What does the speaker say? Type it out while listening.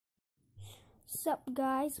Sup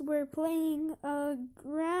guys, we're playing a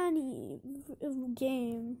granny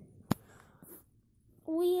game.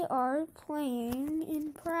 We are playing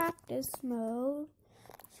in practice mode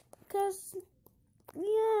because,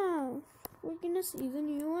 yeah, we're gonna see the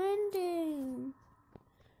new ending.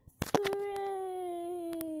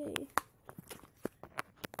 Hooray!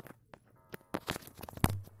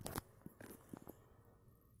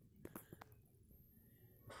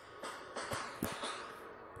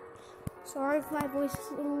 Sorry if my voice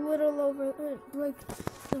is a little over, like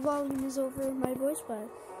the volume is over in my voice, but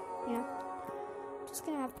yeah, just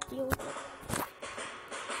gonna have to deal with it.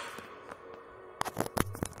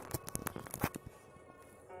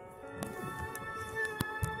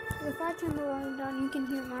 If I turn the volume down, you can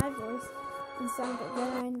hear my voice and sound, but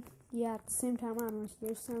then at the same time, I don't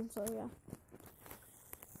hear sound, so yeah.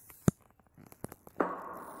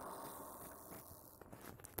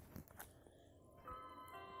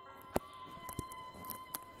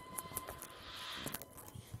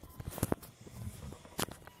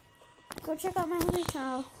 Go check out my other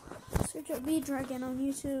channel. Search up V-Dragon on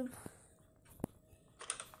YouTube.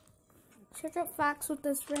 Search up Facts with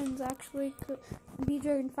His Friends, actually.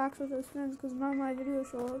 V-Dragon Facts with His Friends, because none of my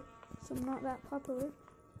videos show up, so I'm not that popular.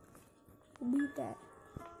 Beat that.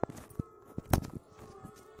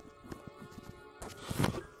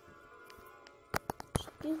 Just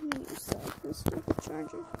give me a sec. This stupid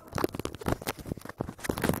charger.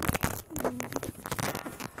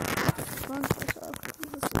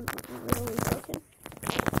 This is really broken.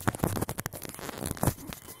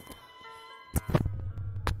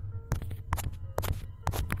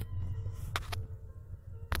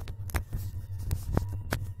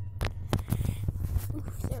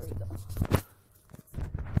 Oof, there we go.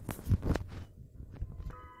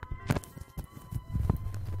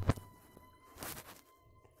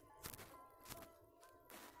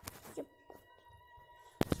 Yep.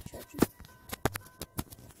 It's charging.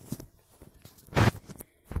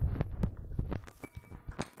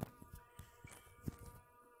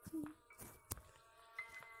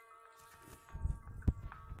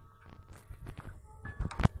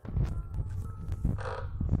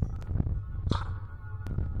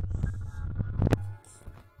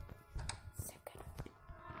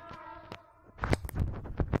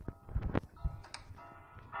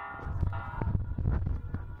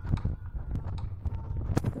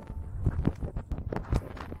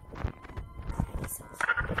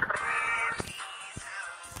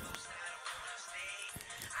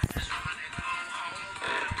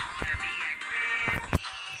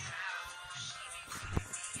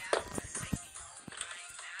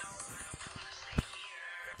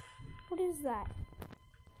 What is that?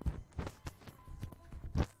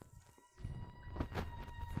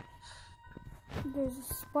 There's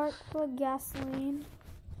a spark plug, gasoline.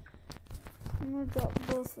 I'm gonna drop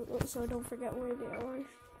both of those so I don't forget where they are.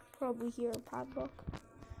 Probably here, a padlock.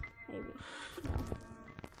 Maybe. No.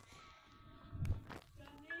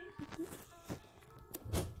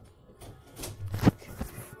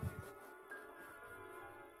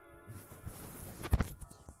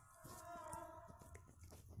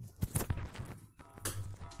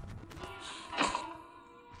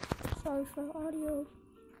 Sorry for audio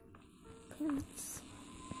pants.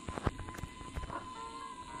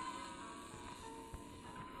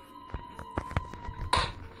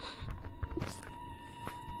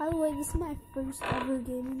 By the way, this is my first ever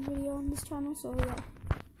gaming video on this channel, so yeah.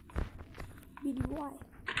 BDY.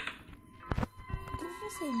 Did I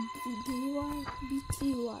say BDY?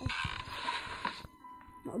 BTY.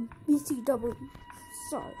 No, BTW.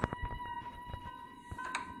 Sorry.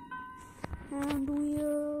 And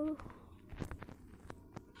we'll...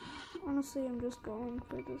 Honestly, I'm just going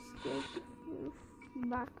for this good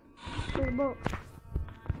back to the boat.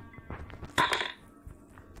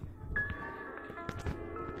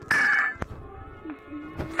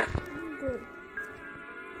 Good.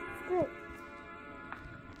 Good.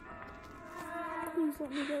 Please let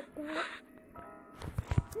me get that.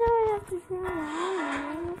 Now I have to try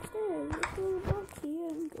out upstairs. Let's go to the boat here.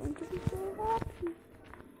 I'm going to be so happy.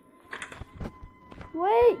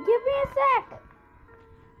 Wait, give me a sec.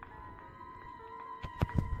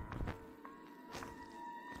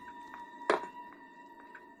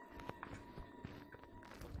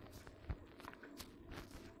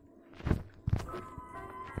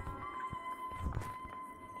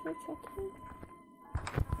 Check in.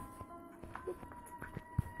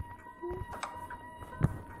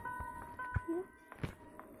 Yeah.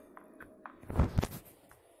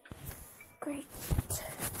 Great.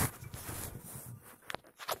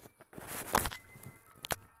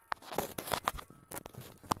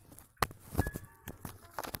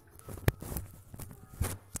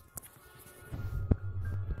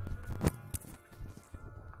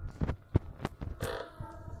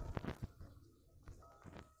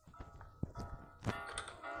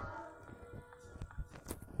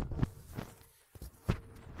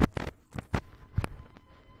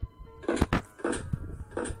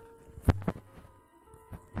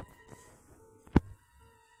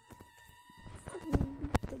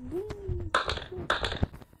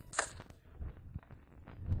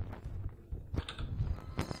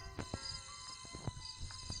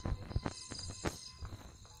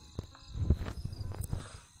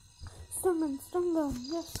 Stun gun,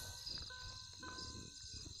 yes.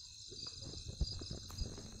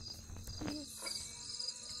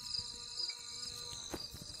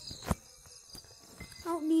 I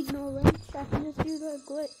don't need no wrench, I can just do the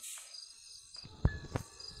glitch.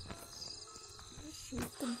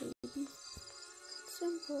 Shoot the baby.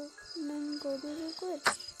 Simple. And then go do the glitch.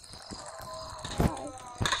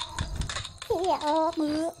 Yeah. Hell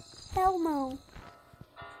no. Hell no.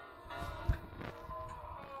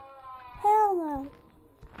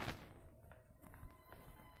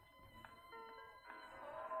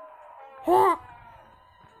 Ha!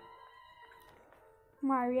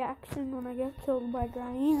 My reaction when I get killed by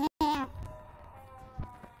Granny.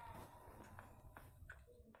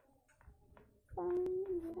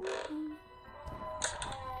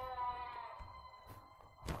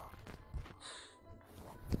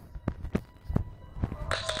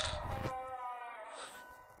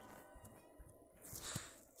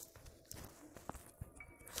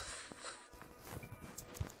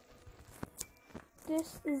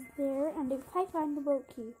 This is there, and if I find the boat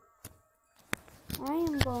key, I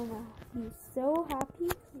am gonna be so happy.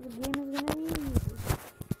 The game is gonna be easy.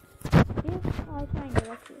 If I find it,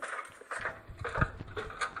 actually.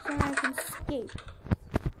 So I can escape.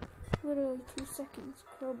 Literally 2 seconds.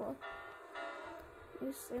 Crowbar.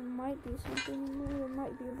 Yes, there might be something in there. There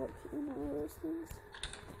might be a boat key in one of those things.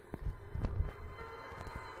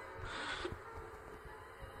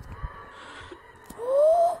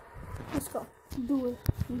 Let's go. Do it,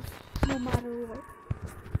 please. No matter what.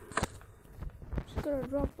 Just gotta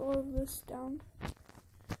drop all of this down.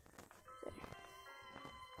 There.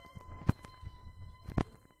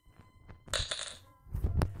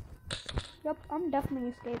 Yep, I'm definitely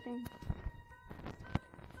escaping.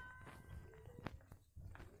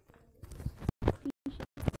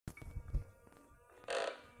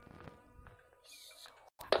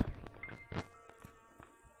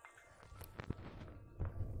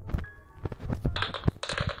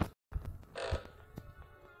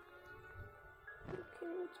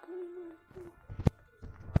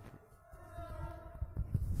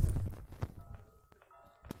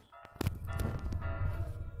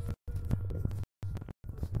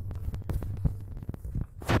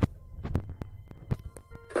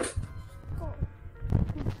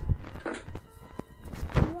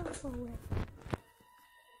 Away.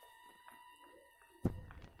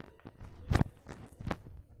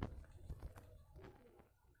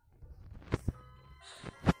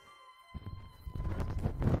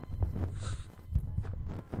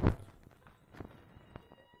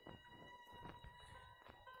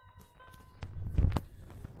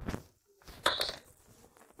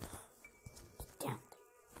 Down.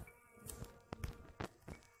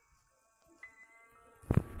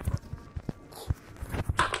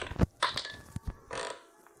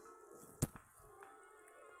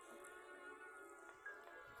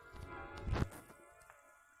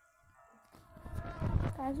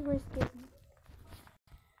 Guys, we're escaping.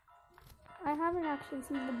 I haven't actually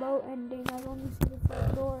seen the boat ending. I've only seen the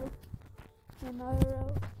front door. Another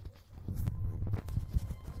row.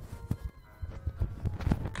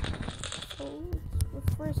 So it's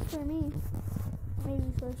the first for me.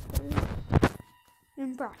 Maybe first for you.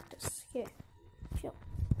 In practice. Yeah. Chill.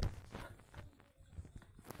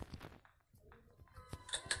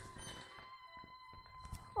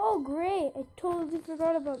 Oh great! I totally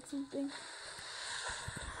forgot about something.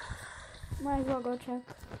 Might as well go check.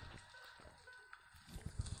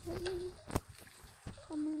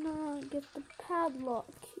 I'm gonna get the padlock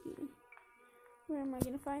key. Where am I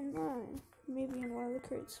gonna find that? Maybe in one of the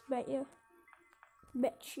crates. Betcha.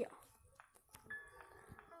 Betcha.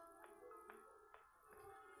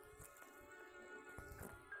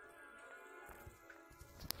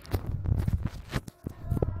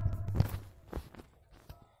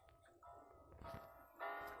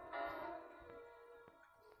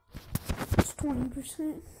 It's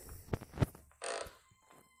 20%.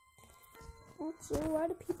 Also, why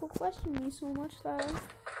do people question me so much that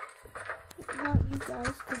not you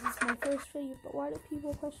guys, because it's my first video, but why do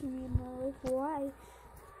people question me in my life?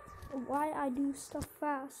 Why I do stuff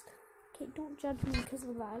fast? Okay, don't judge me because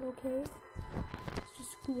of that, okay? It's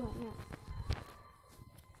just who I am.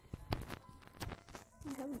 I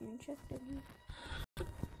haven't even checked it yet.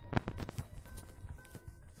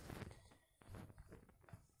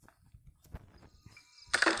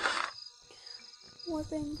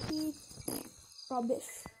 Weapon key. Rubbish.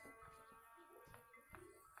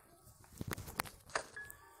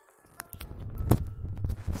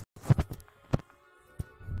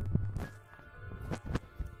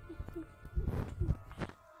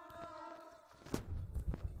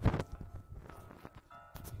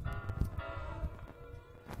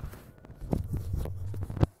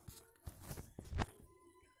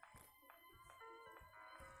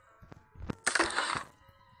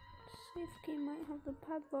 might have the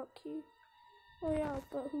padlock key. Oh yeah,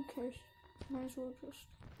 but who cares? Might as well just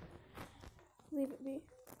leave it be.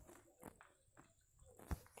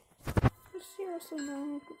 Seriously, now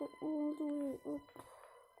I have to go all the way up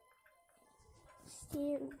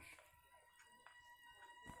stairs.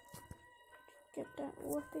 Get that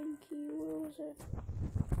weapon key. Where was it?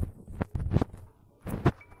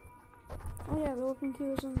 Oh yeah, the weapon key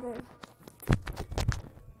was in there.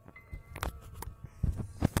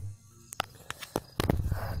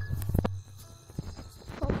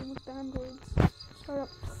 Problem with the androids. Start up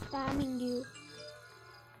spamming you.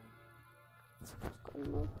 Got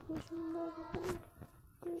no position and everything.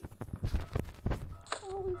 Great.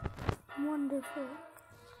 Oh, wonderful.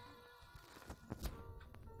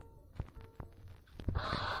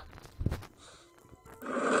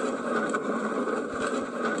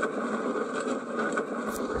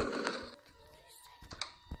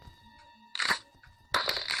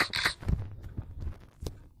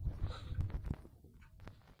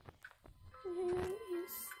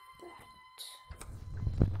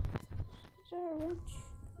 Wrench.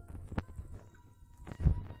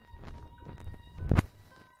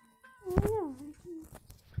 Oh yeah.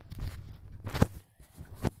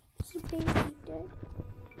 Is the baby dead?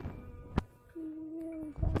 I'm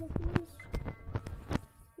really glad of this.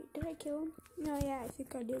 Wait, did I kill him? No, yeah, I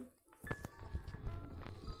think I did.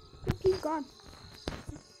 He's gone.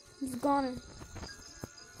 He's gone.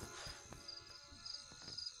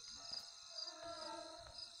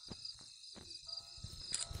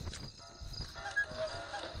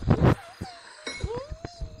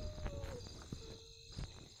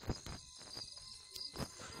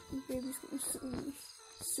 Baby's gonna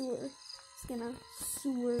sewer. He's gonna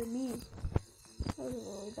sewer me. That was a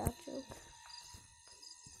really bad joke.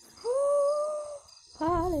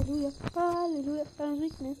 Hallelujah, hallelujah. Found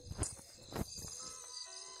weakness.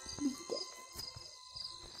 Be dead.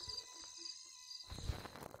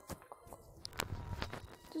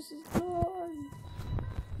 This is gone.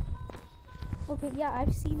 Okay, yeah,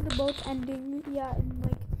 I've seen the both ending. Yeah, in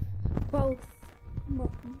like both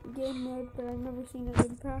game mode, but I've never seen it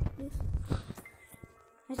in practice.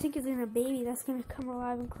 I think it's in a baby that's gonna come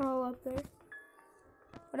alive and crawl up there.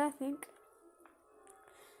 What I think.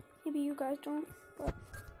 Maybe you guys don't, but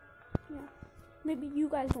yeah. Maybe you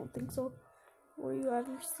guys don't think so, or you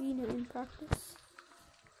haven't seen it in practice.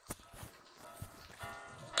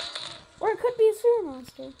 Or it could be a sewer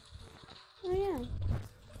monster. Oh yeah,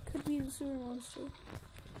 could be the sewer monster.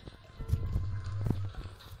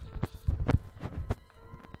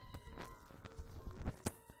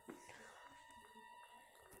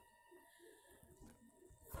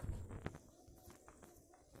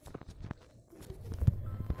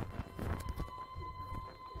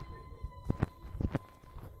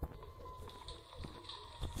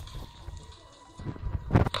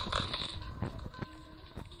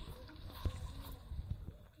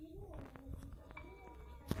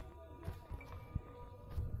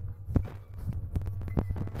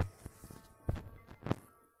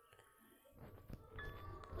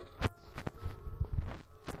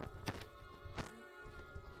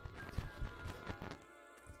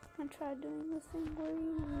 Try doing the thing where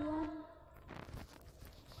you run.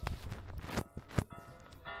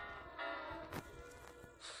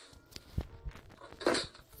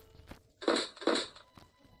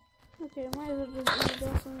 Okay, might as well just do the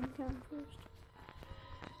gasoline can first.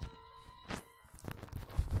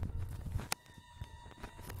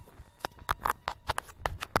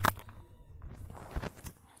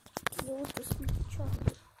 Deal with this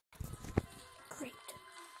chocolate. Great.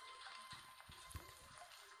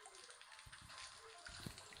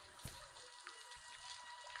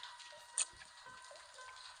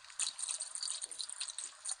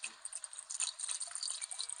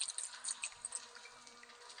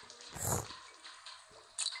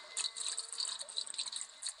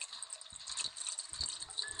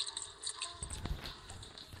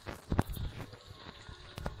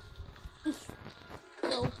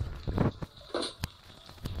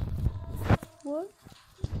 What?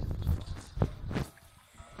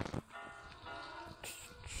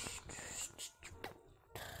 I hate this.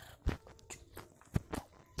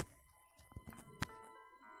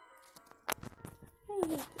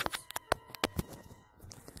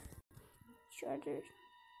 Charger.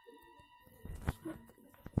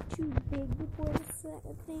 Too big for this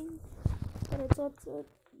thing, but it's also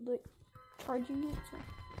like charging it, so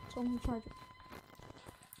it's only charging.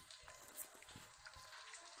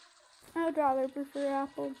 I would rather prefer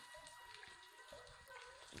Apple.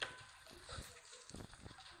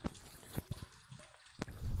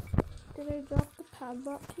 Did I drop the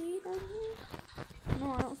padlock key down here?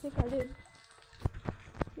 No, I don't think I did.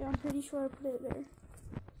 Yeah, I'm pretty sure I put it there.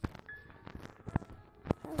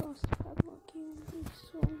 I lost the padlock key. I'm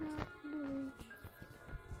so not in a rage.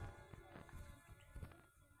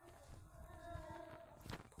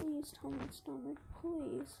 Please tell me it's down there.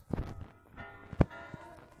 Please. I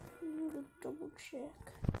need to double check.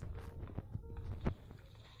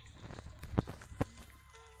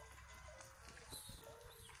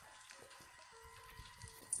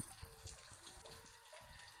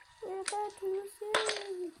 We're about to lose.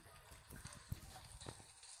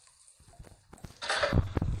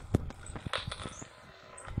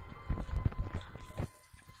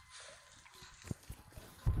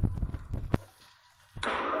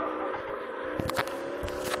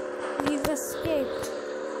 We've escaped.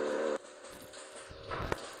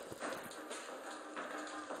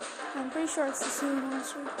 I'm pretty sure it's the sea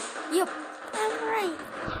monster. Yep, I'm right.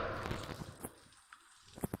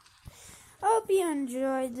 Hope you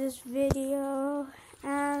enjoyed this video,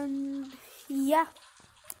 and yeah,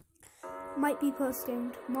 might be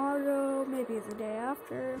posting tomorrow, maybe the day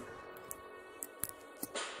after.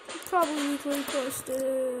 Probably weekly, post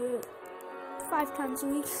it 5 times a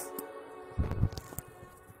week.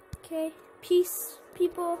 Okay, peace,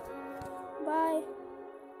 people. Bye.